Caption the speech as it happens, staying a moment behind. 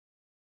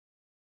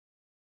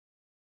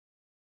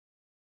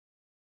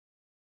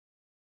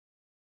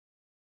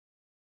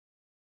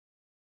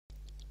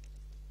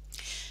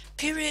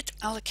Period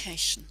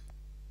allocation.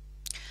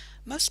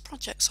 Most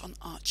projects on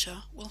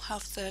Archer will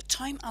have their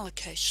time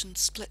allocation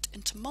split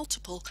into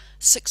multiple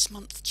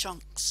 6-month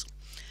chunks.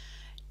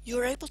 You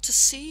are able to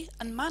see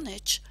and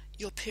manage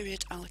your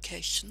period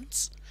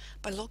allocations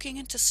by logging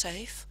into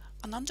SAFE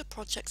and under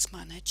Projects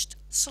Managed,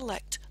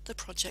 select the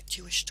project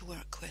you wish to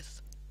work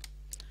with.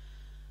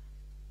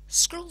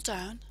 Scroll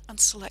down and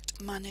select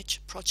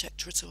Manage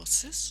Project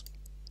Resources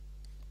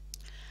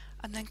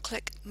and then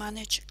click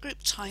Manage Group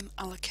Time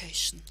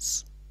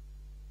Allocations.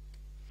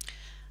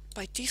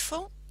 By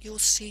default, you'll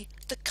see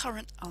the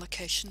current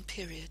allocation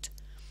period.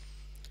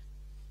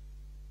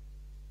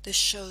 This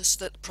shows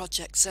that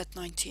project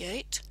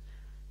Z98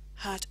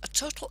 had a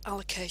total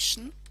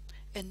allocation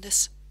in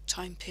this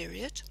time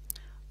period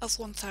of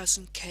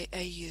 1000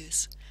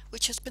 KAUs,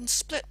 which has been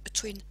split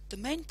between the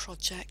main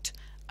project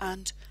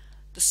and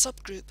the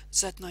subgroup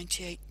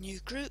Z98 new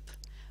group,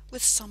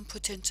 with some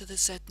put into the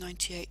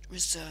Z98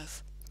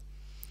 reserve.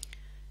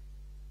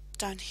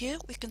 Down here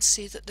we can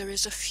see that there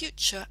is a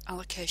future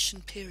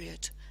allocation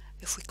period.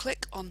 If we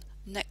click on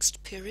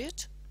Next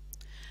Period,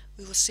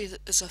 we will see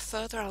that there's a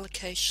further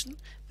allocation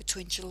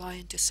between July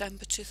and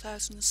December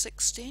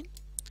 2016,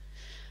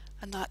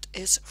 and that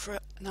is for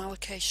an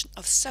allocation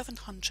of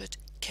 700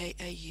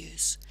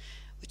 KAUs,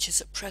 which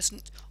is at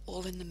present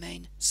all in the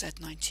main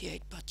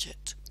Z98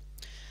 budget.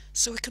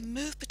 So we can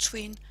move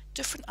between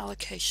different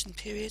allocation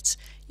periods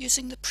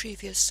using the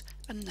previous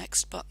and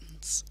next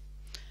buttons.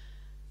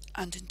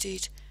 And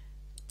indeed,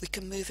 we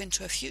can move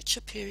into a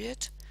future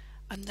period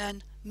and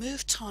then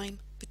move time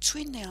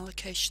between the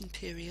allocation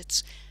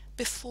periods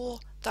before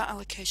that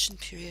allocation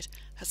period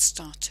has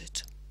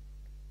started.